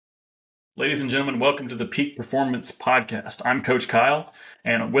Ladies and gentlemen, welcome to the Peak Performance Podcast. I'm Coach Kyle,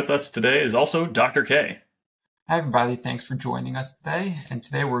 and with us today is also Dr. K. Hi, everybody. Thanks for joining us today. And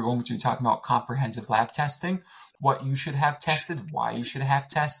today we're going to be talking about comprehensive lab testing, what you should have tested, why you should have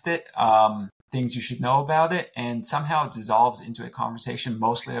tested, things you should know about it, and somehow it dissolves into a conversation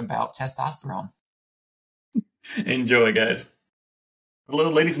mostly about testosterone. Enjoy, guys. Hello,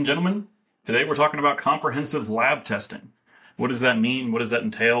 ladies and gentlemen. Today we're talking about comprehensive lab testing. What does that mean? What does that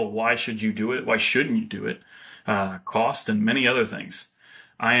entail? Why should you do it? Why shouldn't you do it? Cost and many other things.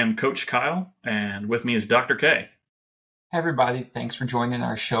 I am Coach Kyle, and with me is Dr. K. Hey, everybody. Thanks for joining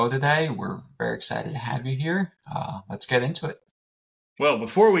our show today. We're very excited to have you here. Let's get into it. Well,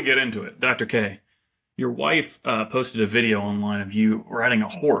 before we get into it, Dr. K, your wife posted a video online of you riding a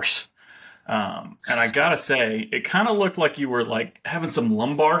horse. And I gotta say, it kind of looked like you were like having some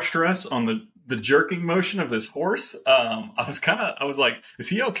lumbar stress on the jerking motion of this horse. I was like, is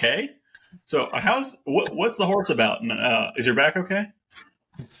he okay? So what's the horse about? Is your back okay?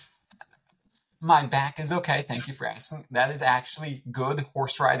 My back is okay. Thank you for asking. That is actually good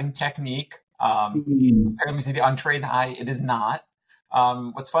horse riding technique. Apparently to the untrained eye, it is not.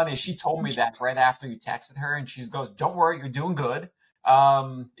 What's funny is she told me that right after you texted her, and she goes, "Don't worry, you're doing good.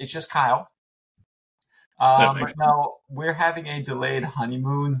 It's just Kyle." But no, we're having a delayed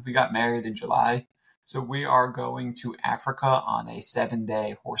honeymoon. We got married in July. So we are going to Africa on a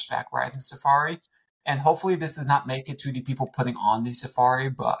 7-day horseback riding safari. And hopefully this does not make it to the people putting on the safari,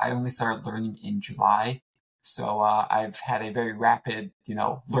 but I only started learning in July. So I've had a very rapid,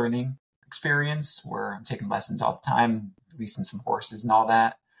 learning experience where I'm taking lessons all the time, leasing some horses and all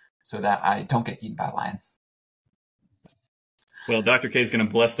that, so that I don't get eaten by a lion. Well, Dr. K is going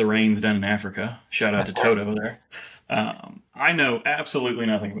to bless the reins down in Africa. Shout out to Toto there. I know absolutely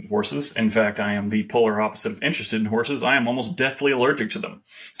nothing about horses. In fact, I am the polar opposite of interested in horses. I am almost deathly allergic to them.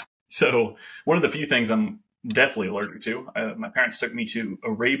 So one of the few things I'm deathly allergic to, my parents took me to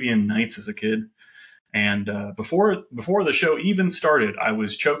Arabian Nights as a kid. And before the show even started, I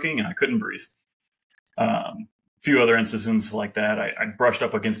was choking and I couldn't breathe. Few other instances like that. I brushed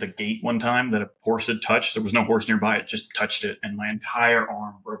up against a gate one time that a horse had touched. There was no horse nearby. It just touched it, and my entire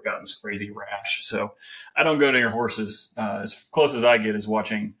arm broke out in this crazy rash. So I don't go near horses. As close as I get is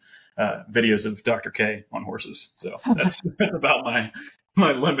watching videos of Dr. K on horses. So that's about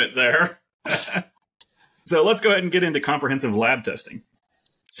my limit there. So let's go ahead and get into comprehensive lab testing.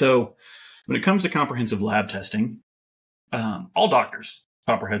 So when it comes to comprehensive lab testing, all doctors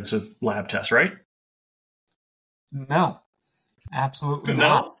comprehensive lab tests, right? No, absolutely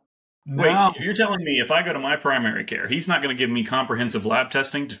not. No. Wait, you're telling me if I go to my primary care, he's not going to give me comprehensive lab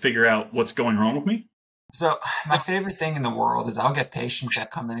testing to figure out what's going wrong with me? So my favorite thing in the world is I'll get patients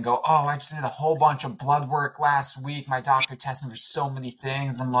that come in and go, "Oh, I just did a whole bunch of blood work last week. My doctor tested me for so many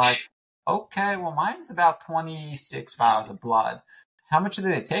things." I'm like, "Okay, well, mine's about 26 vials of blood. How much did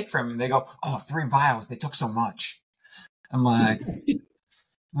they take from me?" They go, "Oh, 3 vials. They took so much." I'm like,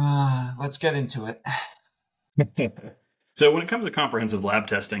 let's get into it. So when it comes to comprehensive lab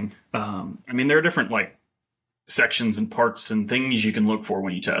testing, there are different sections and parts and things you can look for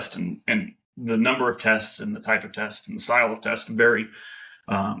when you test, and the number of tests and the type of test and the style of test vary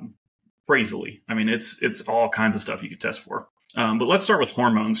crazily. It's all kinds of stuff you could test for. But let's start with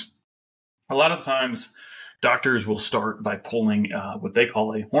hormones. A lot of times, doctors will start by pulling what they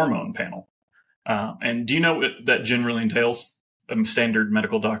call a hormone panel. And do you know what that generally entails? A standard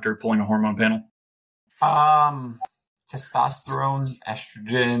medical doctor pulling a hormone panel? Testosterone,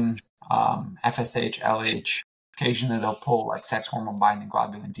 estrogen, FSH, LH. Occasionally they'll pull like sex hormone binding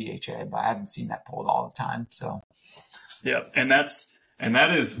globulin, DHA, but I haven't seen that pulled all the time. So yeah, that's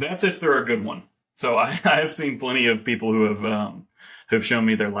if they're a good one. So I have seen plenty of people who have shown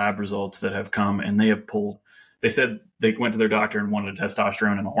me their lab results that have come and they have pulled. They said they went to their doctor and wanted a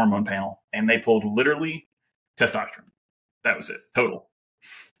testosterone and a hormone panel, and they pulled literally testosterone. That was it, total.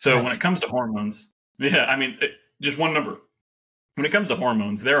 So when it comes to hormones. Yeah, just one number. When it comes to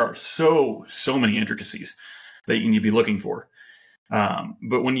hormones, there are so many intricacies that you need to be looking for.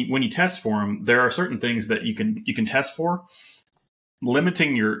 But when you test for them, there are certain things that you can test for.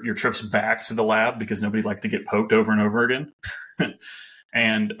 Limiting your trips back to the lab because nobody likes to get poked over and over again,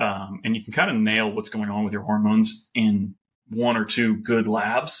 and you can kind of nail what's going on with your hormones in 1 or 2 good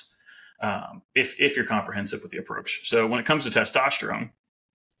labs if you're comprehensive with the approach. So when it comes to testosterone,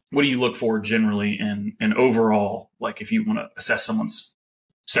 what do you look for generally in overall, like if you want to assess someone's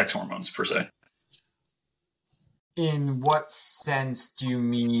sex hormones per se? In what sense do you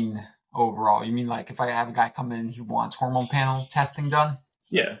mean overall? You mean like if I have a guy come in, he wants hormone panel testing done?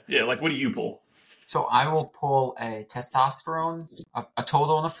 Yeah. Like what do you pull? So I will pull a testosterone, a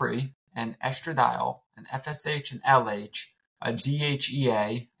total and a free, an estradiol, an FSH and LH, a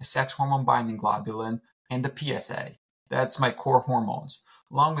DHEA, a sex hormone binding globulin, and a PSA. That's my core hormones.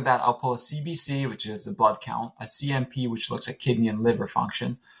 Along with that, I'll pull a CBC, which is the blood count, a CMP, which looks at kidney and liver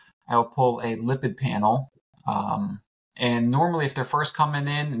function. I'll pull a lipid panel. And normally, if they're first coming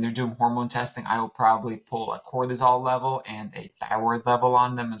in and they're doing hormone testing, I will probably pull a cortisol level and a thyroid level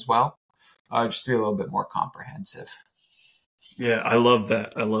on them as well, just to be a little bit more comprehensive. Yeah, I love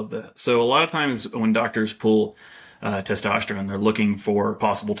that. I love that. So a lot of times when doctors pull testosterone, they're looking for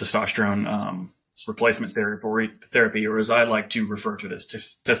possible testosterone replacement therapy, or as I like to refer to it as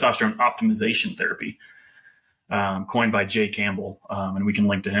testosterone optimization therapy, coined by Jay Campbell, and we can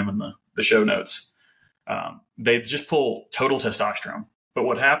link to him in the show notes. They just pull total testosterone, but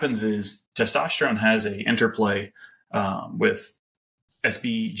what happens is testosterone has a interplay with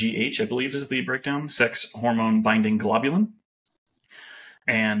SBGH, I believe is the breakdown, sex hormone binding globulin,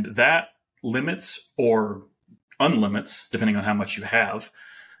 and that limits or unlimits, depending on how much you have,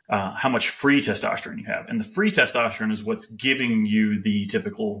 how much free testosterone you have. And the free testosterone is what's giving you the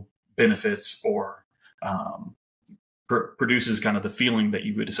typical benefits or produces kind of the feeling that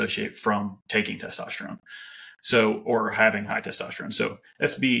you would associate from taking testosterone. So, or having high testosterone. So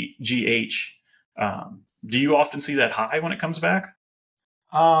SBGH, do you often see that high when it comes back?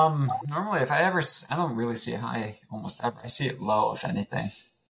 Normally I don't really see it high almost ever. I see it low, if anything.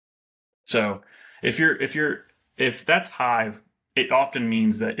 So if that's high, it often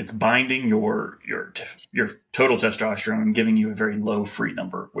means that it's binding your total testosterone and giving you a very low free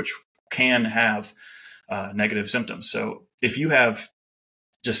number, which can have negative symptoms. So if you have,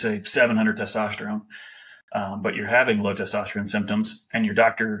 just say 700 testosterone, but you're having low testosterone symptoms and your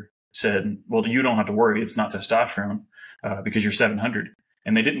doctor said, well, you don't have to worry, it's not testosterone because you're 700,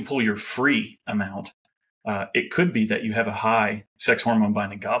 and they didn't pull your free amount, it could be that you have a high sex hormone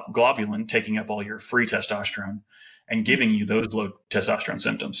binding globulin taking up all your free testosterone and giving you those low testosterone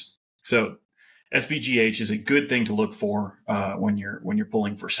symptoms. So SBGH is a good thing to look for when you're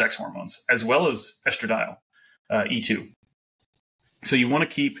pulling for sex hormones, as well as estradiol, E2. So you want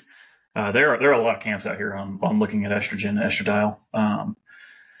to keep there are a lot of camps out here on looking at estrogen and estradiol.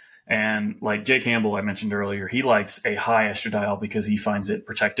 And like Jay Campbell, I mentioned earlier, he likes a high estradiol because he finds it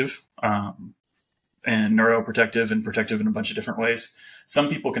protective and neuroprotective and protective in a bunch of different ways. Some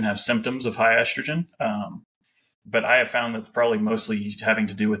people can have symptoms of high estrogen, but I have found that's probably mostly having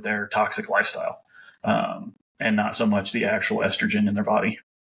to do with their toxic lifestyle and not so much the actual estrogen in their body.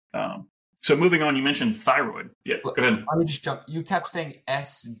 So moving on, you mentioned thyroid. Yeah, go ahead. Let me just jump. You kept saying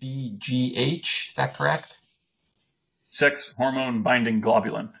SBGH. Is that correct? Sex hormone binding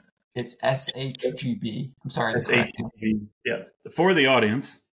globulin. It's SHGB. I'm sorry. SHGB. Yeah. For the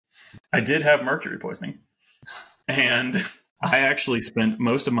audience, I did have mercury poisoning, and I actually spent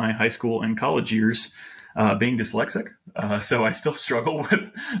most of my high school and college years being dyslexic. So I still struggle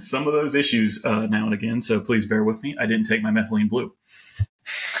with some of those issues now and again. So please bear with me. I didn't take my methylene blue.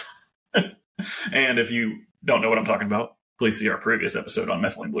 And if you don't know what I'm talking about, please see our previous episode on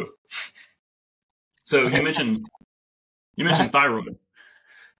methylene blue. So you mentioned thyroid.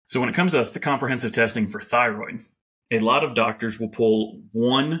 So when it comes to the comprehensive testing for thyroid, a lot of doctors will pull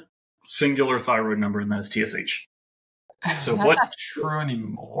one singular thyroid number, and that's TSH. So that's not true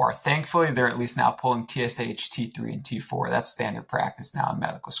anymore. Thankfully, they're at least now pulling TSH, T3, and T4. That's standard practice now in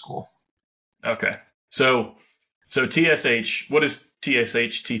medical school. Okay. So TSH, what is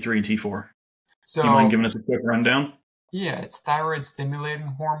TSH, T3, and T4? So, you mind giving us a quick rundown? Yeah, it's thyroid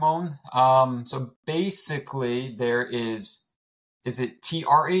stimulating hormone. So basically there is it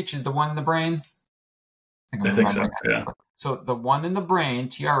TRH is the one in the brain? I think so, yeah. So the one in the brain,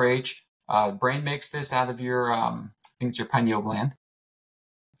 TRH, brain makes this out of your, I think it's your pineal gland.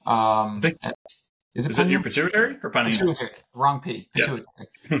 Is it your pituitary or pineal? Pituitary. Wrong P. Pituitary.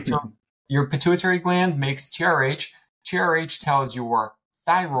 Yeah. So your pituitary gland makes TRH. TRH tells your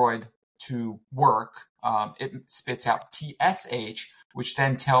thyroid to work. It spits out TSH, which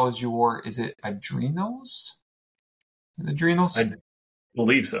then tells your, is it adrenals? Adrenals? I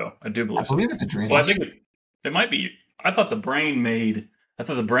believe so. I do believe so. I believe it's adrenals. Well, I think it might be. I thought the brain made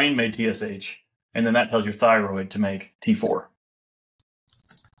TSH, and then that tells your thyroid to make T4.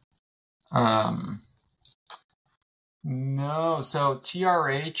 No. So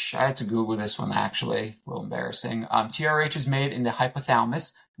TRH, I had to Google this one actually. A little embarrassing. TRH is made in the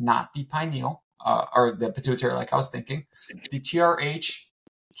hypothalamus, not the pineal, or the pituitary, like I was thinking. The TRH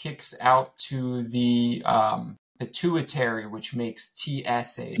kicks out to the pituitary, which makes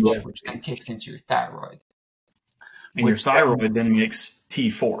TSH, which then kicks into your thyroid. And your thyroid then makes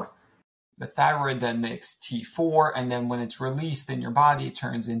T4. The thyroid then makes T4, and then when it's released in your body, it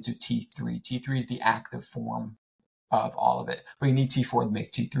turns into T3. T3 is the active form of all of it. But you need T4 to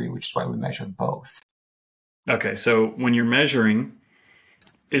make T3, which is why we measure both. Okay, so when you're measuring,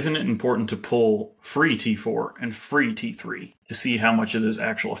 isn't it important to pull free T4 and free T3 to see how much of those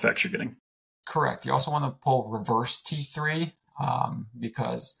actual effects you're getting? Correct. You also want to pull reverse T3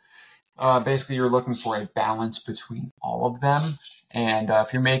 because basically you're looking for a balance between all of them. And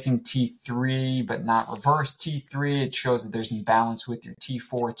if you're making T3 but not reverse T3, it shows that there's an imbalance with your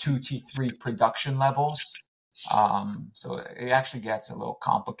T4 to T3 production levels. So it actually gets a little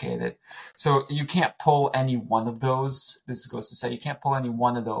complicated. So you can't pull any one of those. This goes to say you can't pull any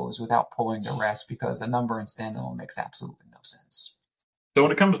one of those without pulling the rest, because a number in standalone makes absolutely no sense. So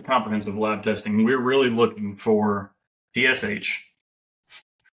when it comes to comprehensive lab testing, we're really looking for TSH,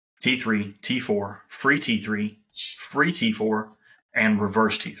 T3, T4, free T4, and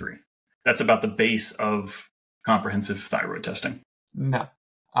reverse T3. That's about the base of comprehensive thyroid testing. No,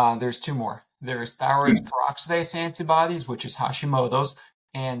 there's two more. There's thyroid peroxidase antibodies, which is Hashimoto's,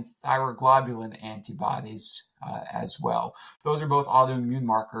 and thyroglobulin antibodies as well. Those are both autoimmune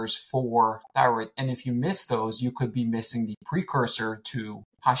markers for thyroid. And if you miss those, you could be missing the precursor to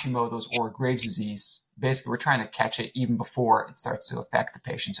Hashimoto's or Graves' disease. Basically, we're trying to catch it even before it starts to affect the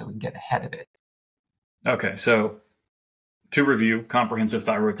patient so we can get ahead of it. Okay, so to review comprehensive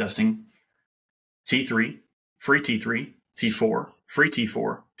thyroid testing, T3, free T3, T4, free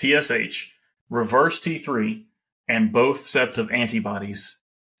T4, TSH, reverse T3, and both sets of antibodies,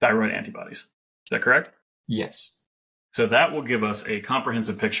 thyroid antibodies. Is that correct? Yes. So that will give us a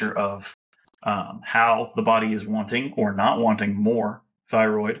comprehensive picture of how the body is wanting or not wanting more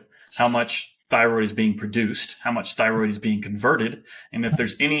thyroid, how much thyroid is being produced, how much thyroid is being converted, and if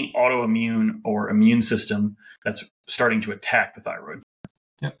there's any autoimmune or immune system that's starting to attack the thyroid.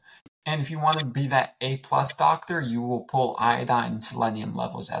 Yep. And if you want to be that A+ doctor, you will pull iodine and selenium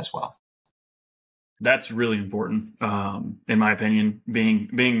levels as well. That's really important, in my opinion,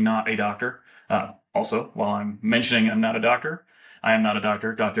 being not a doctor. Also, while I'm mentioning I'm not a doctor, I am not a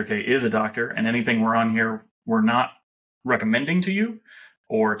doctor. Dr. K is a doctor, and anything we're on here, we're not recommending to you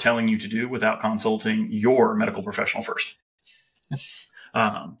or telling you to do without consulting your medical professional first.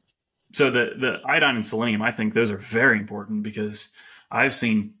 So the iodine and selenium, I think those are very important, because I've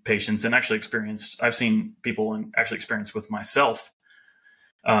seen patients and actually I've seen people and actually experienced with myself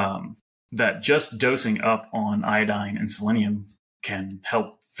that just dosing up on iodine and selenium can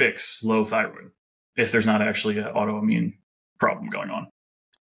help fix low thyroid if there's not actually an autoimmune problem going on.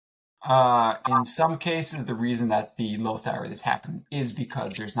 In some cases, the reason that the low thyroid is happening is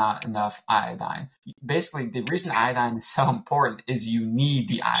because there's not enough iodine. Basically, the reason iodine is so important is you need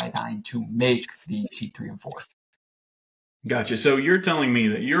the iodine to make the T3 and 4. Gotcha. So you're telling me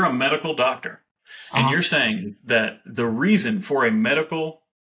that you're a medical doctor, and you're saying that the reason for a medical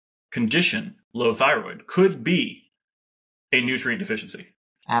condition, low thyroid, could be a nutrient deficiency.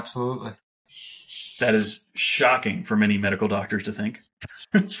 Absolutely. That is shocking for many medical doctors to think.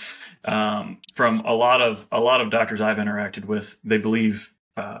 From a lot of doctors I've interacted with, they believe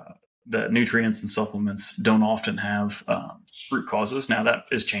that nutrients and supplements don't often have root causes. Now that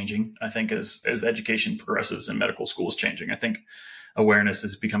is changing. I think as education progresses and medical school is changing, I think awareness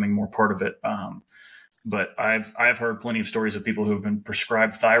is becoming more part of it. But I've heard plenty of stories of people who have been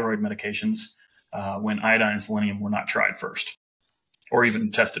prescribed thyroid medications when iodine and selenium were not tried first or even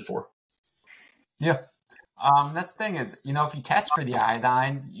tested for. Yeah. That's the thing is, if you test for the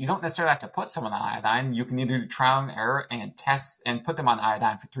iodine, you don't necessarily have to put someone on iodine. You can either do trial and error and test and put them on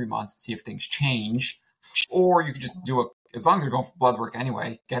iodine for 3 months to see if things change, or you could just do it as long as they're going for blood work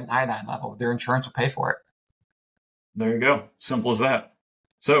anyway, get an iodine level. Their insurance will pay for it. There you go. Simple as that.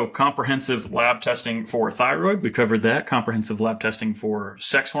 So comprehensive lab testing for thyroid, we covered that. Comprehensive lab testing for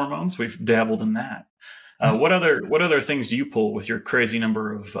sex hormones, we've dabbled in that. What other things do you pull with your crazy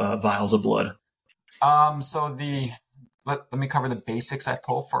number of vials of blood? So let me cover the basics I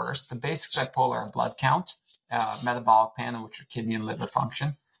pull first. The basics I pull are blood count, metabolic panel, which are kidney and liver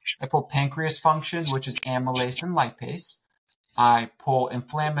function. I pull pancreas function, which is amylase and lipase. I pull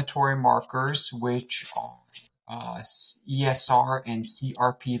inflammatory markers, which are ESR and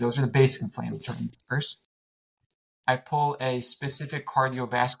CRP. Those are the basic inflammatory markers. I pull a specific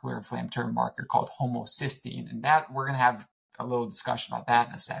cardiovascular inflammatory marker called homocysteine, and that we're going to have a little discussion about that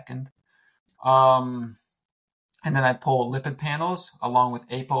in a second. And then I pull lipid panels along with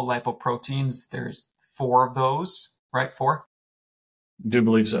apolipoproteins. There's 4 of those, right? 4? Do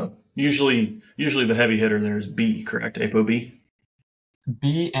believe so. Usually the heavy hitter there is B, correct? ApoB?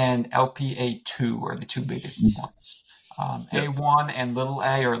 B and LPA2 are the 2 biggest ones. Yep. A1 and little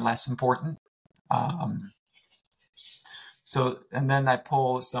a are less important. Um, and then I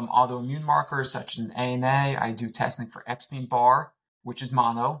pull some autoimmune markers such as an ANA. I do testing for Epstein-Barr, which is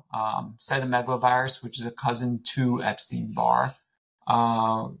mono, cytomegalovirus, which is a cousin to Epstein-Barr.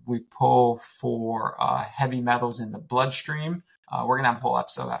 We pull for heavy metals in the bloodstream. We're going to have a whole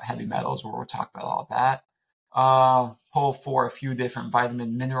episode about heavy metals where we'll talk about all that. Pull for a few different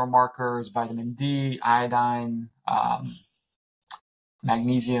vitamin mineral markers, vitamin D, iodine,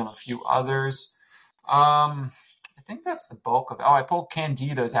 magnesium, a few others. I think that's the bulk of it. Oh, I pulled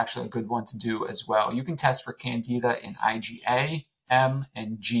Candida is actually a good one to do as well. You can test for Candida in IgA, M,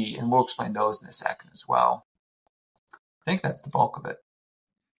 and G, and we'll explain those in a second as well. I think that's the bulk of it.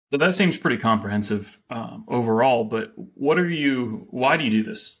 So that seems pretty comprehensive overall, but why do you do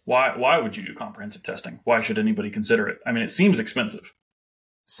this? Why would you do comprehensive testing? Why should anybody consider it? I mean, it seems expensive.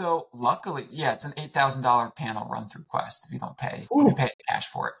 So luckily, yeah, it's an $8,000 panel run through Quest if you don't pay. If you pay cash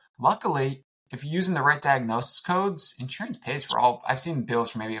for it. Luckily, if you're using the right diagnosis codes, insurance pays for all. I've seen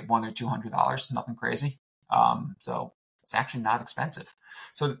bills for maybe $100 or $200, nothing crazy. So it's actually not expensive.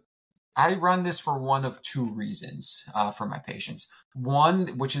 So I run this for one of two reasons for my patients.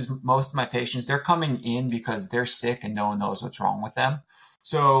 One, which is most of my patients, they're coming in because they're sick and no one knows what's wrong with them.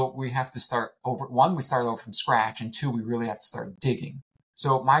 So we have to start over. One, we start over from scratch, and two, we really have to start digging.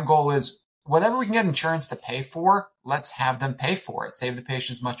 So my goal is whatever we can get insurance to pay for, let's have them pay for it. Save the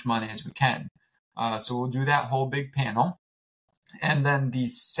patient as much money as we can. So we'll do that whole big panel. And then the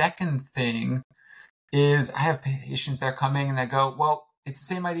second thing is I have patients that are coming and they go, well, it's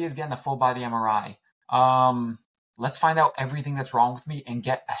the same idea as getting a full body MRI. Let's find out everything that's wrong with me and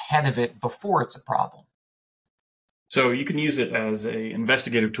get ahead of it before it's a problem. So you can use it as an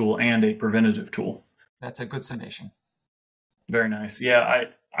investigative tool and a preventative tool. That's a good summation. Very nice. Yeah,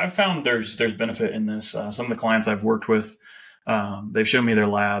 I've found there's benefit in this. Some of the clients I've worked with, they've shown me their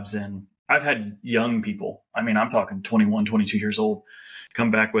labs, and I've had young people, I mean, I'm talking 21, 22 years old,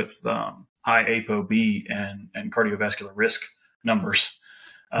 come back with high ApoB and cardiovascular risk numbers.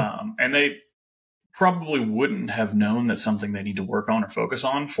 And they probably wouldn't have known that's something they need to work on or focus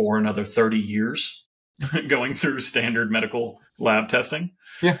on for another 30 years going through standard medical lab testing.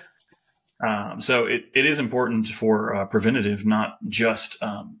 Yeah. So it is important for preventative, not just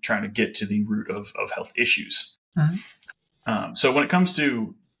trying to get to the root of health issues. Mm-hmm. So when it comes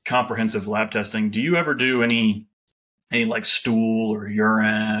to comprehensive lab testing, do you ever do any like stool or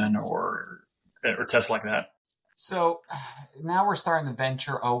urine or tests like that? So now we're starting to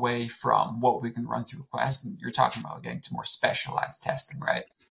venture away from what we can run through Quest, and you're talking about getting to more specialized testing, right?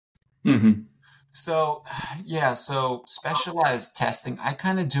 Mm-hmm. So, yeah, so specialized testing, I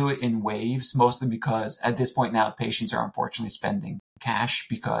kind of do it in waves, mostly because at this point now, patients are unfortunately spending cash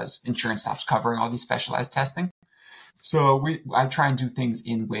because insurance stops covering all these specialized testing. So I try and do things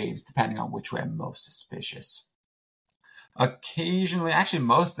in waves, depending on which way I'm most suspicious. Occasionally, actually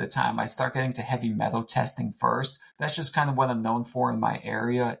most of the time, I start getting to heavy metal testing first. That's just kind of what I'm known for in my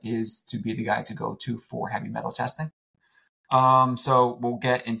area, is to be the guy to go to for heavy metal testing. So we'll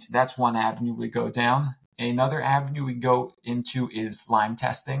get into, that's one avenue we go down. Another avenue we go into is Lyme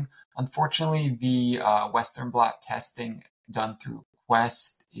testing. Unfortunately, the Western blot testing done through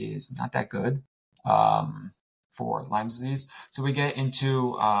Quest is not that good for Lyme disease. So we get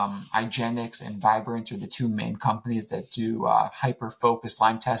into IGeneX and Vibrant are the two main companies that do hyper-focused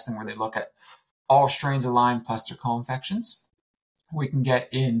Lyme testing, where they look at all strains of Lyme plus their co-infections. We can get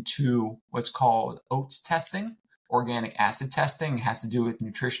into what's called oats testing. Organic acid testing. It has to do with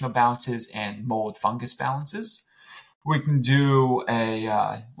nutritional balances and mold fungus balances. We can do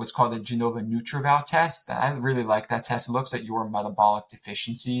a what's called a Genova NutriVal test. I really like that test. It looks at your metabolic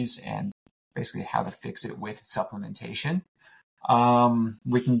deficiencies and basically how to fix it with supplementation.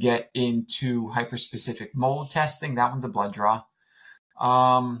 We can get into hyperspecific mold testing. That one's a blood draw.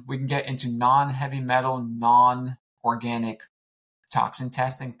 We can get into non-heavy metal, non-organic toxin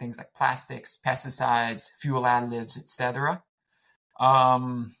testing, things like plastics, pesticides, fuel additives, etc.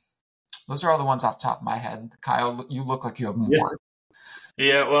 Those are all the ones off the top of my head. Kyle, you look like you have more.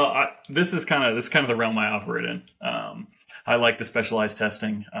 Yeah, well, this is kind of the realm I operate in. I like the specialized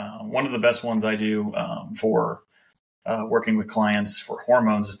testing. One of the best ones I do for working with clients for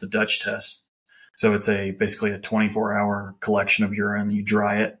hormones is the Dutch test. So it's basically a 24-hour collection of urine. You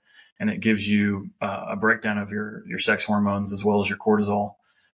dry it, and it gives you a breakdown of your sex hormones as well as your cortisol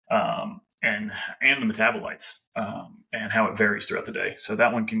and the metabolites and how it varies throughout the day. So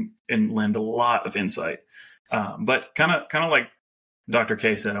that one can lend a lot of insight. But kind of like Dr.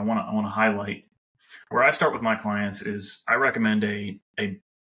 K said, I want to highlight where I start with my clients is I recommend a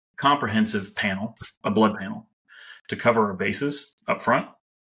comprehensive panel, a blood panel. to cover our bases up front.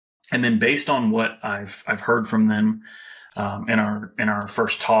 And then based on what I've heard from them in our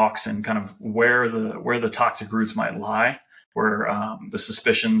first talks and kind of where the toxic roots might lie, where the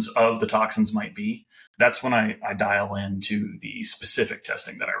suspicions of the toxins might be, that's when I dial into the specific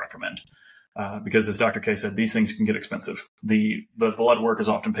testing that I recommend. Because as Dr. K said, these things can get expensive. The blood work is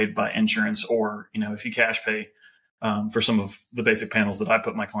often paid by insurance, or, if you cash pay for some of the basic panels that I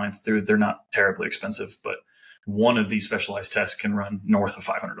put my clients through, they're not terribly expensive, but one of these specialized tests can run north of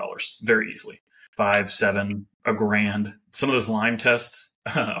 $500 very easily. 5, 7, $1,000. Some of those Lyme tests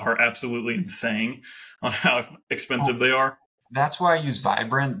are absolutely insane on how expensive they are. That's why I use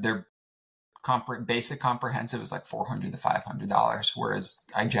Vibrant. Their basic comprehensive is like $400 to $500, whereas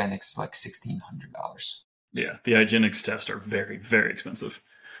IGeneX is like $1,600. Yeah, the IGeneX tests are very, very expensive.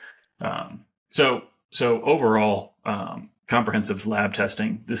 So overall, comprehensive lab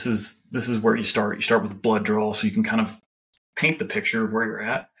testing. This is where you start. You start with blood draw, so you can kind of paint the picture of where you're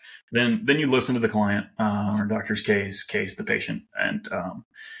at. Then you listen to the client or doctor's case, the patient, and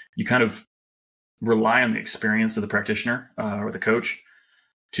you kind of rely on the experience of the practitioner or the coach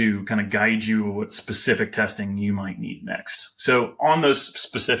to kind of guide you what specific testing you might need next. So on those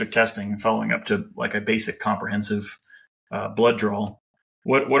specific testing, following up to like a basic comprehensive blood draw,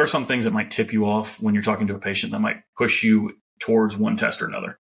 what are some things that might tip you off when you're talking to a patient that might push you towards one test or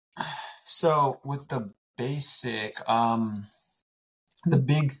another? So with the basic, the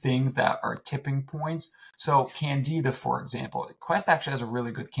big things that are tipping points. So Candida, for example, Quest actually has a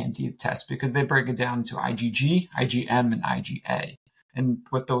really good Candida test because they break it down into IgG, IgM, and IgA. And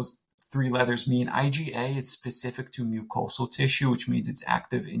what those 3 letters mean, IgA is specific to mucosal tissue, which means it's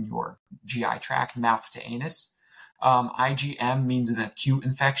active in your GI tract, mouth to anus. IgM means an acute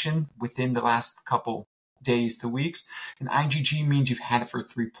infection within the last couple days to weeks. And IgG means you've had it for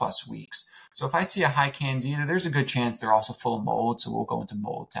 3+ weeks. So if I see a high Candida, there's a good chance they're also full of mold. So we'll go into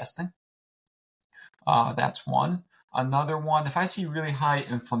mold testing. That's one. Another one, if I see really high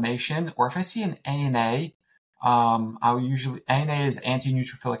inflammation, or if I see an ANA, ANA is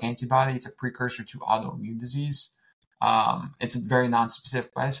anti-neutrophilic antibody. It's a precursor to autoimmune disease. It's very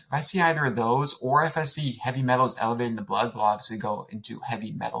non-specific, but if I see either of those, or if I see heavy metals elevated in the blood, we'll obviously go into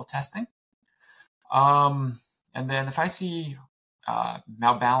heavy metal testing. And then if I see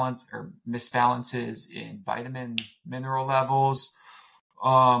malbalance or misbalances in vitamin mineral levels,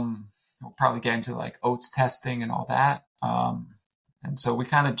 we'll probably get into like oats testing and all that. And so we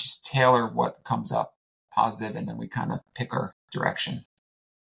kind of just tailor what comes up positive, and then we kind of pick our direction.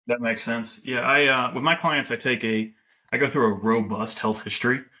 That makes sense. Yeah, I with my clients, I go through a robust health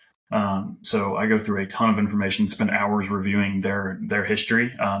history. So I go through a ton of information, spend hours reviewing their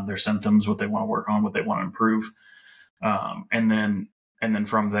history, their symptoms, what they want to work on, what they want to improve. And then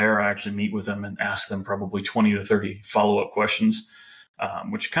from there, I actually meet with them and ask them probably 20 to 30 follow-up questions,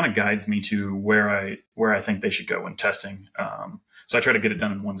 which kind of guides me to where I think they should go in testing. So I try to get it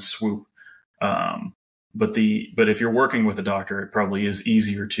done in one swoop. But if you're working with a doctor, it probably is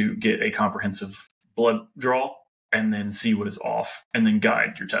easier to get a comprehensive blood draw and then see what is off and then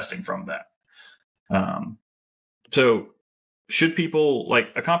guide your testing from that. So should people,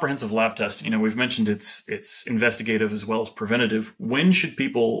 like a comprehensive lab test, we've mentioned it's investigative as well as preventative. When should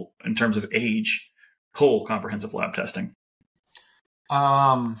people, in terms of age, pull comprehensive lab testing?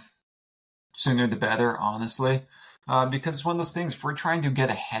 Sooner the better, honestly. Because it's one of those things, if we're trying to get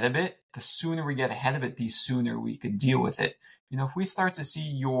ahead of it, the sooner we get ahead of it, the sooner we could deal with it. If we start to see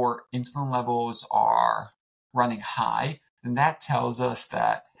your insulin levels are running high, then that tells us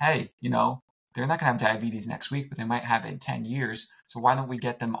that, hey, they're not going to have diabetes next week, but they might have it in 10 years. So why don't we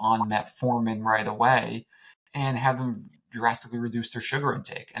get them on metformin right away and have them drastically reduce their sugar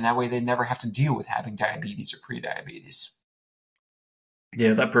intake? And that way they never have to deal with having diabetes or prediabetes.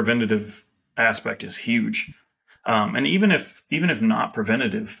 Yeah, that preventative aspect is huge. And even if not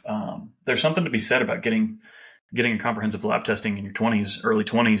preventative, there's something to be said about getting a comprehensive lab testing in your 20s, early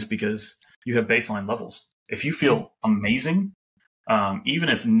 20s, because you have baseline levels. If you feel amazing, even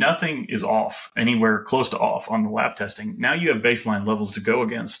if nothing is off, anywhere close to off on the lab testing, now you have baseline levels to go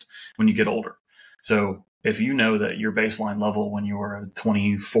against when you get older. So if you know that your baseline level when you were a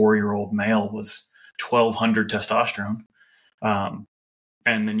 24-year-old male was 1,200 testosterone,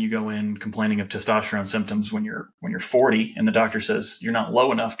 and then you go in complaining of testosterone symptoms when you're 40, and the doctor says you're not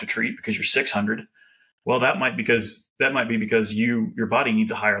low enough to treat because you're 600. Well, that might be because your body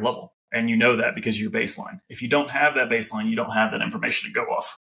needs a higher level, and you know that because of your baseline. If you don't have that baseline, you don't have that information to go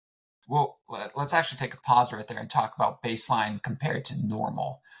off. Well, let's actually take a pause right there and talk about baseline compared to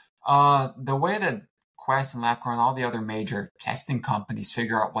normal. The way that Quest and LabCorp and all the other major testing companies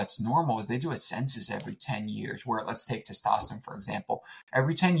figure out what's normal is they do a census every 10 years where, let's take testosterone, for example.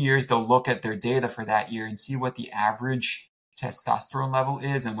 Every 10 years, they'll look at their data for that year and see what the average testosterone level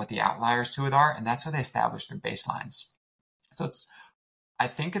is and what the outliers to it are. And that's how they establish their baselines. So I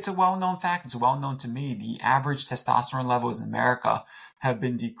think it's a well-known fact. It's well-known to me. The average testosterone levels in America have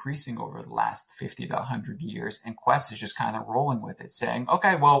been decreasing over the last 50 to 100 years. And Quest is just kind of rolling with it, saying,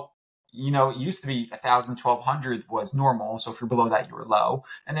 okay, well, it used to be 1,000, 1,200 was normal. So if you're below that, you were low.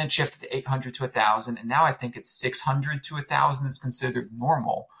 And then it shifted to 800 to 1,000. And now I think it's 600 to 1,000 is considered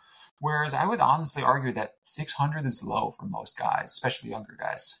normal. Whereas I would honestly argue that 600 is low for most guys, especially younger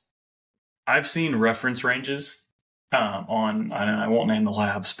guys. I've seen reference ranges on, I won't name the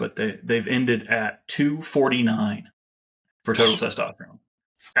labs, but they've ended at 249 for total testosterone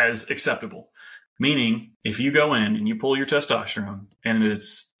as acceptable. Meaning, if you go in and you pull your testosterone and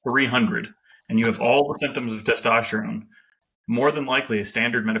it's 300 and you have all the symptoms of testosterone, more than likely a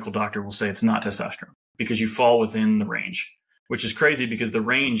standard medical doctor will say it's not testosterone because you fall within the range, which is crazy because the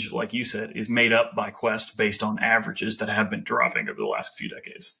range, like you said, is made up by Quest based on averages that have been dropping over the last few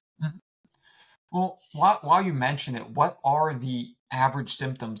decades. Mm-hmm. Well, while you mention it, what are the average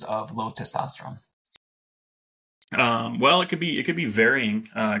symptoms of low testosterone? Well, it could be varying.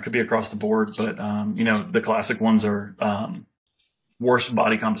 It could be across the board, but the classic ones are worse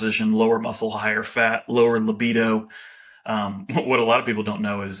body composition, lower muscle, higher fat, lower libido. What a lot of people don't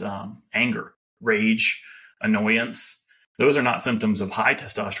know is anger, rage, annoyance. Those are not symptoms of high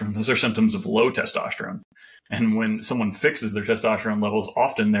testosterone. Those are symptoms of low testosterone. And when someone fixes their testosterone levels,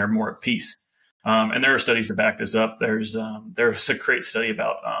 often they're more at peace. And there are studies to back this up. There's a great study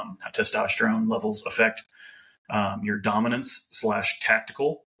about how testosterone levels affect your dominance /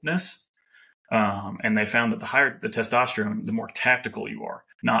 tacticalness. And they found that the higher the testosterone, the more tactical you are,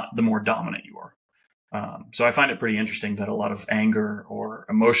 not the more dominant you are. So I find it pretty interesting that a lot of anger or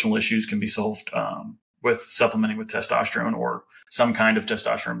emotional issues can be solved with supplementing with testosterone or some kind of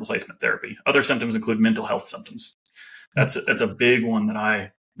testosterone replacement therapy. Other symptoms include mental health symptoms. That's a big one that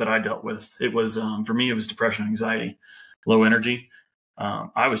I dealt with. It was for me, it was depression, anxiety, low energy.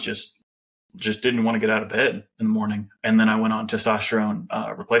 I was just didn't want to get out of bed in the morning. And then I went on testosterone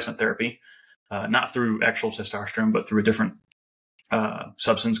replacement therapy, not through actual testosterone, but through a different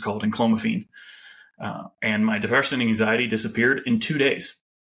substance called enclomiphene. And my depression and anxiety disappeared in 2 days.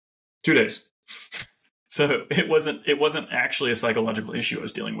 2 days. So it wasn't actually a psychological issue I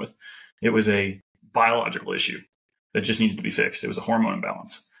was dealing with. It was a biological issue that just needed to be fixed. It was a hormone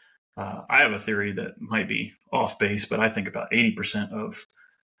imbalance. I have a theory that might be off base, but I think about 80%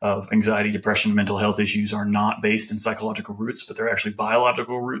 of anxiety, depression, mental health issues are not based in psychological roots, but they're actually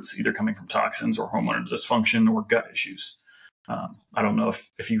biological roots, either coming from toxins or hormonal dysfunction or gut issues. I don't know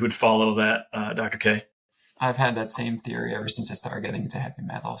if you would follow that, Dr. K. I've had that same theory ever since I started getting into heavy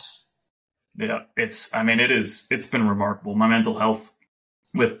metals. Yeah, it's been remarkable. My mental health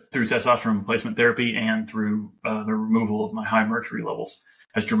through testosterone replacement therapy and through the removal of my high mercury levels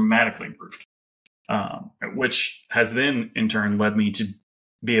has dramatically improved, which has then in turn led me to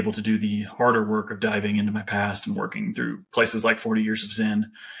be able to do the harder work of diving into my past and working through places like 40 Years of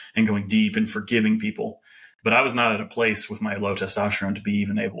Zen and going deep and forgiving people. But I was not at a place with my low testosterone to be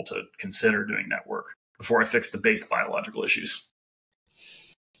even able to consider doing that work before I fixed the base biological issues.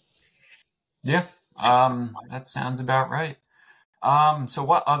 Yeah, that sounds about right. So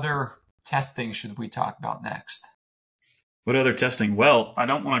what other testing should we talk about next? What other testing? Well, I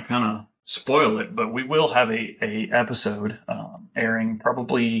don't want to kind of spoil it, but we will have a episode airing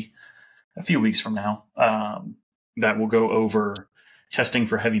probably a few weeks from now that will go over testing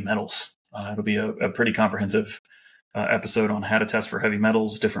for heavy metals. It'll be a pretty comprehensive episode on how to test for heavy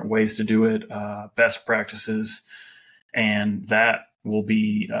metals, different ways to do it, best practices, and that will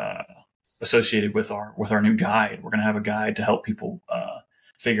be associated with our new guide. We're going to have a guide to help people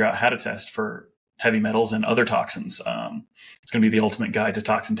figure out how to test for heavy metals and other toxins. It's going to be the ultimate guide to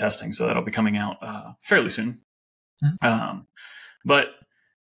toxin testing, so that'll be coming out fairly soon. Mm-hmm. But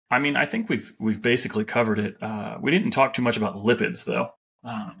I mean, I think we've basically covered it. We didn't talk too much about lipids, though.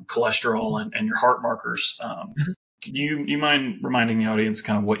 Cholesterol and your heart markers. Mm-hmm. You mind reminding the audience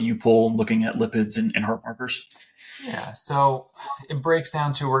kind of what you pull looking at lipids and heart markers? Yeah, so it breaks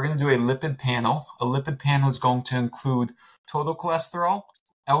down to we're going to do a lipid panel. A lipid panel is going to include total cholesterol,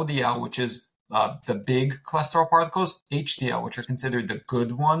 LDL, which is the big cholesterol particles, HDL, which are considered the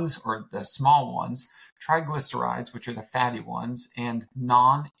good ones or the small ones, triglycerides, which are the fatty ones, and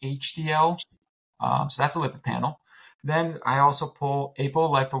non-HDL. So that's a lipid panel. Then I also pull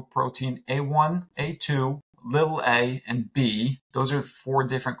apolipoprotein A1, A2, little a, and B. Those are 4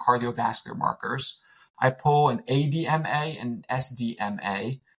 different cardiovascular markers. I pull an ADMA and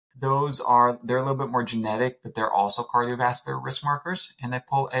SDMA. They're a little bit more genetic, but they're also cardiovascular risk markers. And I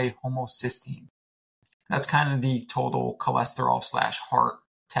pull a homocysteine. That's kind of the total cholesterol / heart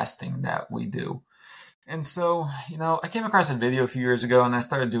testing that we do. And so, I came across a video a few years ago and I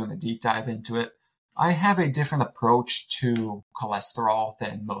started doing a deep dive into it. I have a different approach to cholesterol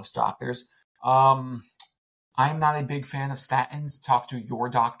than most doctors. I'm not a big fan of statins. Talk to your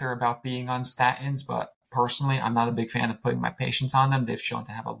doctor about being on statins, but personally, I'm not a big fan of putting my patients on them. They've shown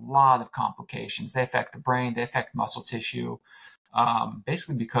to have a lot of complications. They affect the brain, they affect muscle tissue.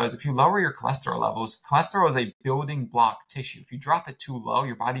 Basically because if you lower your cholesterol levels, cholesterol is a building block tissue. If you drop it too low,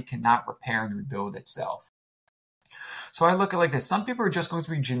 your body cannot repair and rebuild itself. So I look at it like this. Some people are just going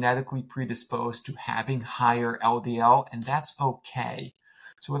to be genetically predisposed to having higher LDL, and that's okay.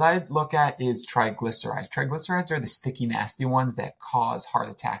 So what I look at is triglycerides. Triglycerides are the sticky, nasty ones that cause heart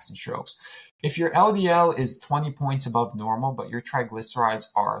attacks and strokes. If your LDL is 20 points above normal, but your triglycerides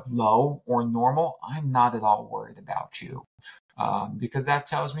are low or normal, I'm not at all worried about you. Because that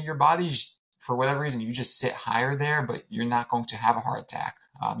tells me your body's, for whatever reason, you just sit higher there, but you're not going to have a heart attack.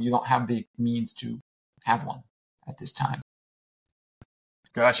 You don't have the means to have one at this time.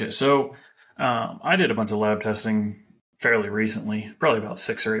 Gotcha. So I did a bunch of lab testing fairly recently, probably about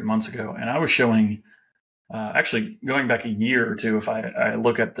 6 or 8 months ago, and I was showing, actually going back a year or two, if I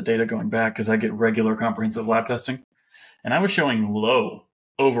look at the data going back, because I get regular comprehensive lab testing, and I was showing low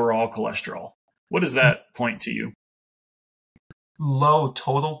overall cholesterol. What does that point to you? Low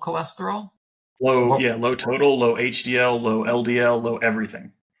total cholesterol? Low total, low HDL, low LDL, low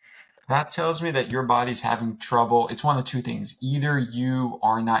everything. That tells me that your body's having trouble. It's one of two things. Either you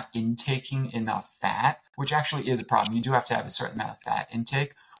are not intaking enough fat, which actually is a problem. You do have to have a certain amount of fat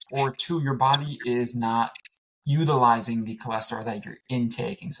intake. Or two, your body is not utilizing the cholesterol that you're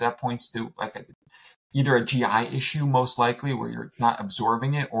intaking. So that points to either a GI issue, most likely, where you're not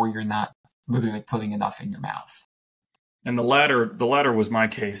absorbing it, or you're not literally putting enough in your mouth. And the latter was my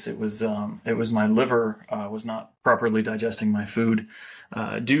case. It was my liver was not properly digesting my food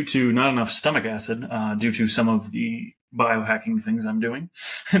due to not enough stomach acid, due to some of the biohacking things I'm doing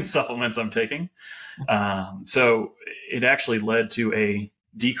and supplements I'm taking. So it actually led to a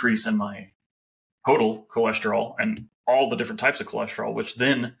decrease in my total cholesterol and all the different types of cholesterol, which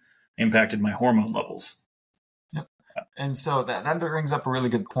then impacted my hormone levels. And so that brings up a really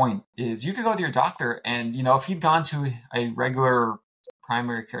good point is you could go to your doctor and, if he'd gone to a regular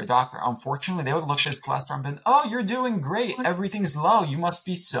primary care doctor, unfortunately, they would look at his cholesterol and been, oh, you're doing great. Everything's low. You must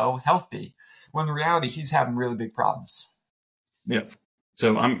be so healthy. When in reality, he's having really big problems. Yeah.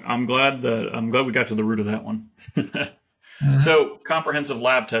 So I'm glad we got to the root of that one. So comprehensive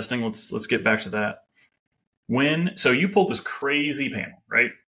lab testing, let's get back to that. So you pulled this crazy panel,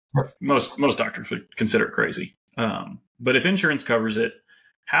 right? Most doctors would consider it crazy. But if insurance covers it,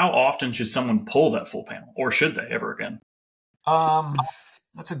 how often should someone pull that full panel, or should they ever again?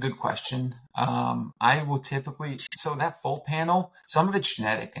 That's a good question. I will typically, so that full panel, some of it's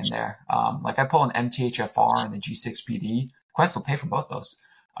genetic in there. Like I pull an MTHFR and the G6PD. Quest will pay for both those.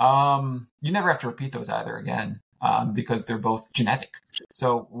 You never have to repeat those either again, because they're both genetic.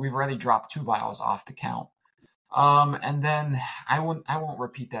 So we've already dropped 2 vials off the count. And then I won't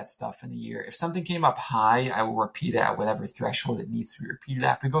repeat that stuff in a year. If something came up high, I will repeat it at whatever threshold it needs to be repeated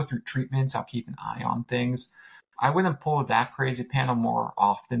at. If we go through treatments, I'll keep an eye on things. I wouldn't pull that crazy panel more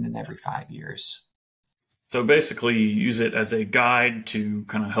often than every 5 years. So basically you use it as a guide to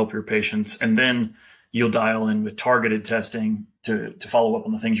kind of help your patients, and then you'll dial in with targeted testing to follow up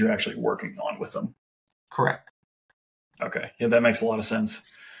on the things you're actually working on with them. Correct. Okay. Yeah, that makes a lot of sense.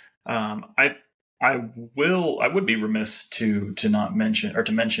 I would be remiss to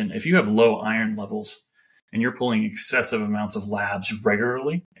mention if you have low iron levels and you're pulling excessive amounts of labs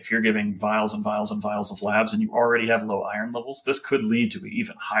regularly, if you're giving vials and vials and vials of labs and you already have low iron levels, this could lead to an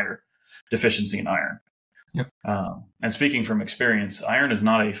even higher deficiency in iron. Yep. And speaking from experience, iron is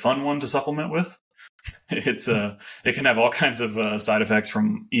not a fun one to supplement with. It can have all kinds of side effects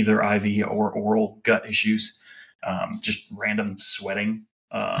from either IV or oral gut issues, just random sweating.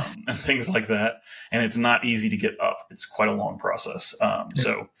 And things like that. And it's not easy to get up. It's quite a long process.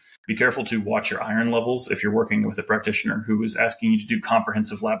 So be careful to watch your iron levels if you're working with a practitioner who is asking you to do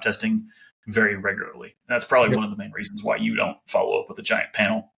comprehensive lab testing very regularly. That's probably one of the main reasons why you don't follow up with a giant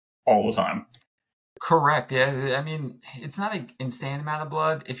panel all the time. Correct. Yeah. I mean, it's not an insane amount of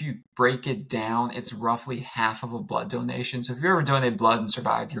blood. If you break it down, it's roughly half of a blood donation. So if you ever donate blood and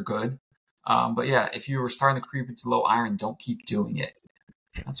survive, you're good. But yeah, if you were starting to creep into low iron, don't keep doing it.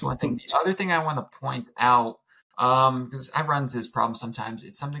 That's one thing. The other thing I want to point out, Because I run into this problem sometimes.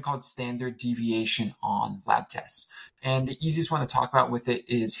 It's something called standard deviation on lab tests. And the easiest one to talk about with it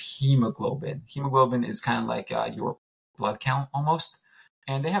is hemoglobin. Hemoglobin is kind of like your blood count almost.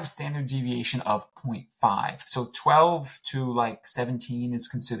 And they have a standard deviation of 0.5. So 12 to like 17 is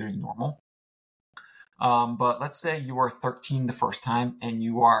considered normal. But let's say you are 13 the first time and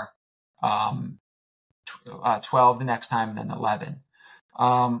you are 12 the next time and then 11.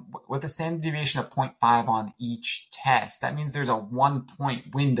 With a standard deviation of 0.5 on each test, that means there's a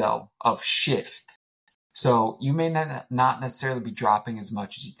 1-point window of shift. So you may not necessarily be dropping as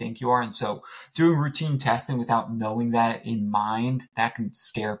much as you think you are. And so doing routine testing without knowing that in mind, that can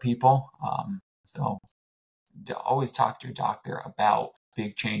scare people. So always talk to your doctor about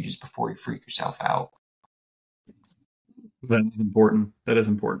big changes before you freak yourself out. That is important. That is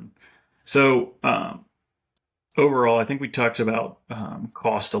important. So, overall, I think we talked about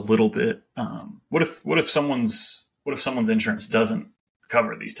cost a little bit. What if someone's insurance doesn't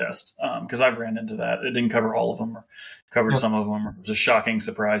cover these tests? Because I've ran into that. It didn't cover all of them, or covered some of them, or it was a shocking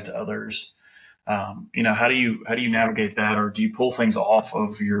surprise to others. How do you navigate that, or do you pull things off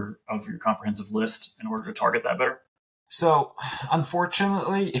of your comprehensive list in order to target that better? So,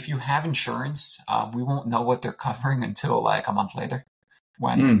 unfortunately, if you have insurance, we won't know what they're covering until like a month later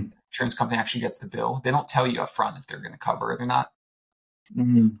when the insurance company actually gets the bill. They don't tell you up front if they're going to cover it or not.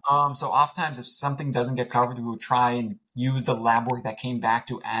 So oftentimes if something doesn't get covered, we would try and use the lab work that came back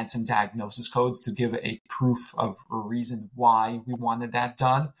to add some diagnosis codes to give a proof of a reason why we wanted that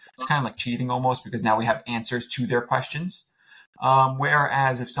done. It's kind of like cheating almost, because now we have answers to their questions.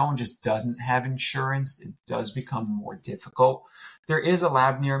 Whereas if someone just doesn't have insurance, it does become more difficult. There is a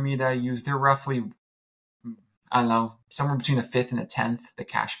lab near me that I use. They're roughly, I don't know, somewhere between the 5th and the 10th, the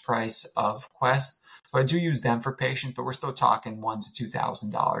cash price of Quest. So I do use them for patients, but we're still talking $1,000 to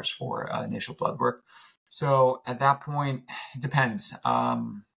 $2,000 for initial blood work. So at that point, it depends.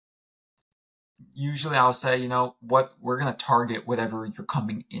 Usually I'll say, what we're going to target whatever you're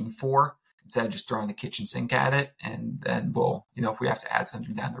coming in for instead of just throwing the kitchen sink at it. And then we'll, if we have to add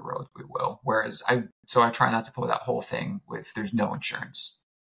something down the road, we will. Whereas I try not to pull that whole thing if there's no insurance.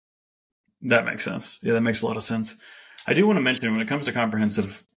 That makes sense. Yeah, that makes a lot of sense. I do want to mention when it comes to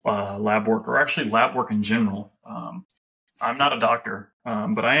comprehensive lab work, or actually lab work in general, I'm not a doctor,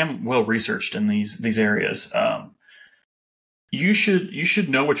 but I am well researched in these areas. You should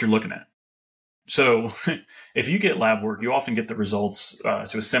know what you're looking at. So if you get lab work, you often get the results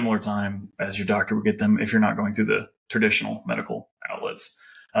to a similar time as your doctor would get them if you're not going through the traditional medical outlets.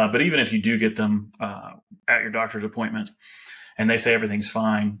 But even if you do get them at your doctor's appointment, and they say everything's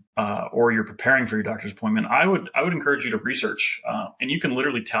fine, or you're preparing for your doctor's appointment, I would encourage you to research. And you can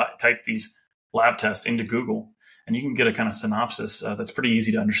literally type these lab tests into Google, and you can get a kind of synopsis that's pretty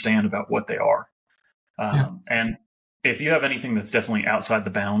easy to understand about what they are. And if you have anything that's definitely outside the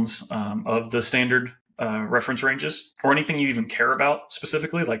bounds of the standard reference ranges, or anything you even care about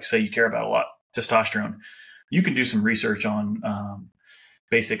specifically, like say you care about a lot testosterone, you can do some research on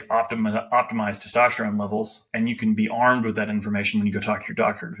basic optimized testosterone levels, and you can be armed with that information when you go talk to your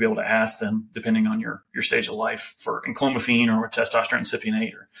doctor to be able to ask them, depending on your stage of life, for enclomiphene or testosterone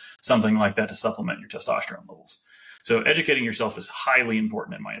cypionate or something like that to supplement your testosterone levels. So educating yourself is highly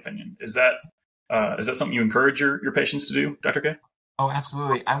important, in my opinion. Is that something you encourage your patients to do, Dr. K? Oh,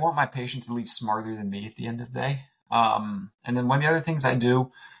 absolutely. I want my patients to leave smarter than me at the end of the day. And then one of the other things I do,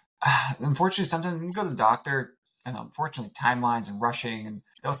 unfortunately, sometimes when you go to the doctor, and unfortunately timelines and rushing, and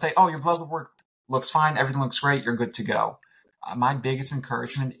they'll say, oh, your blood work looks fine. Everything looks great. You're good to go. My biggest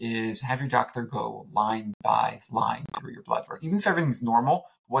encouragement is have your doctor go line by line through your blood work. Even if everything's normal,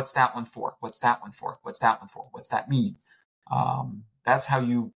 what's that one for? What's that one for? What's that one for? What's that mean? That's how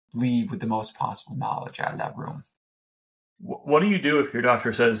you leave with the most possible knowledge out of that room. What do you do if your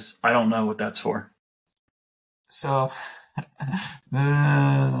doctor says, I don't know what that's for? So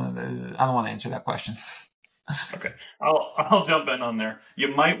I don't want to answer that question. Okay, I'll jump in on there.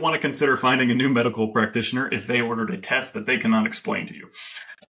 You might want to consider finding a new medical practitioner if they ordered a test that they cannot explain to you.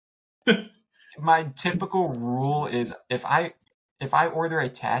 My typical rule is if I order a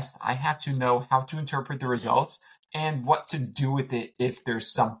test, I have to know how to interpret the results and what to do with it if there's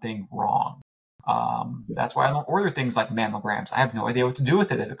something wrong. That's why I don't order things like mammograms. I have no idea what to do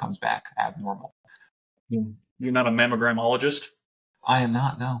with it if it comes back abnormal. You're not a mammogramologist? I am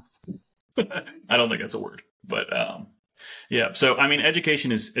not, no. I don't think that's a word. But yeah, so I mean,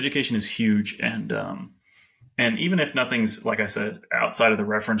 education is huge, and even if nothing's, like I said, outside of the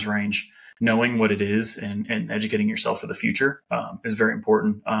reference range, knowing what it is and educating yourself for the future is very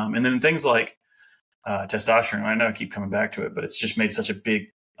important. And then things like testosterone. I know I keep coming back to it, but it's just made such a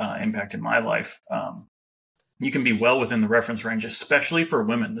big impact in my life. you can be well within the reference range, especially for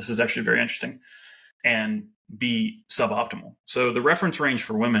women. This is actually very interesting, and be suboptimal. So the reference range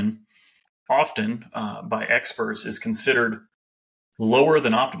for women often by experts is considered lower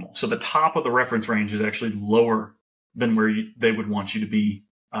than optimal. So the top of the reference range is actually lower than where they would want you to be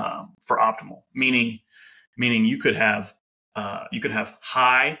for optimal. Meaning you could have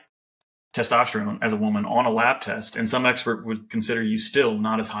high testosterone as a woman on a lab test, and some expert would consider you still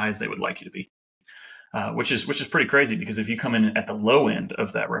not as high as they would like you to be, which is pretty crazy, because if you come in at the low end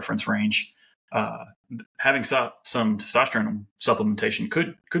of that reference range, having some testosterone supplementation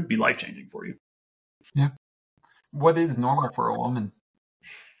could be life changing for you. Yeah. What is normal for a woman?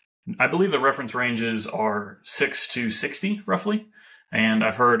 I believe the reference ranges are 6 to 60 roughly. And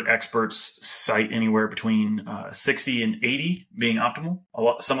I've heard experts cite anywhere between 60 and 80 being optimal.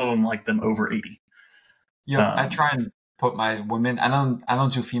 Some of them like them over 80. Yeah, I try and put my women. I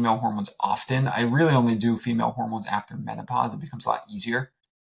don't do female hormones often. I really only do female hormones after menopause. It becomes a lot easier.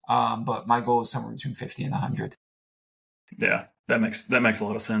 But my goal is somewhere between 50 and 100. Yeah, that makes a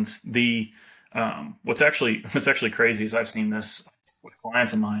lot of sense. The what's actually crazy is I've seen this with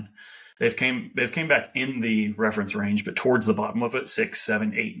clients of mine. They've came back in the reference range, but towards the bottom of it, 6,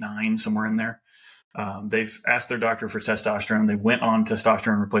 7, 8, 9, somewhere in there. They've asked their doctor for testosterone. They went on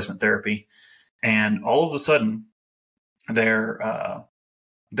testosterone replacement therapy, and all of a sudden, their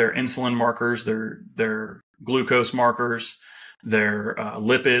insulin markers, their glucose markers, their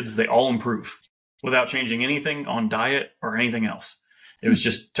lipids, they all improve without changing anything on diet or anything else. It was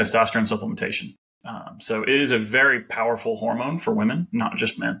just testosterone supplementation. So it is a very powerful hormone for women, not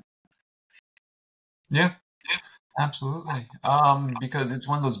just men. Yeah, absolutely. Because it's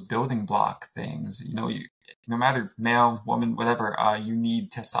one of those building block things. No matter male, woman, whatever, you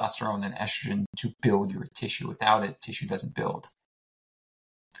need testosterone and estrogen to build your tissue. Without it, tissue doesn't build.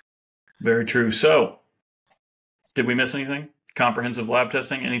 Very true. So, did we miss anything? Comprehensive lab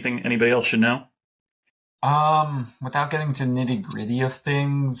testing? Anything anybody else should know? Without getting to nitty gritty of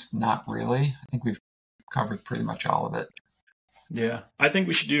things, not really. I think we've covered pretty much all of it. Yeah, I think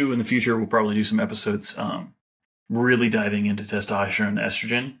we should do in the future. We'll probably do some episodes really diving into testosterone and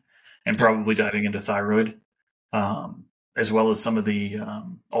estrogen, and probably diving into thyroid, as well as some of the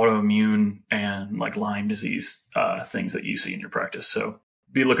autoimmune and like Lyme disease things that you see in your practice. So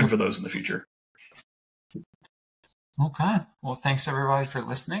be looking for those in the future. Okay. Well, thanks everybody for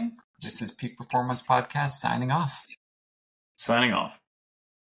listening. This is Peak Performance Podcast signing off. Signing off.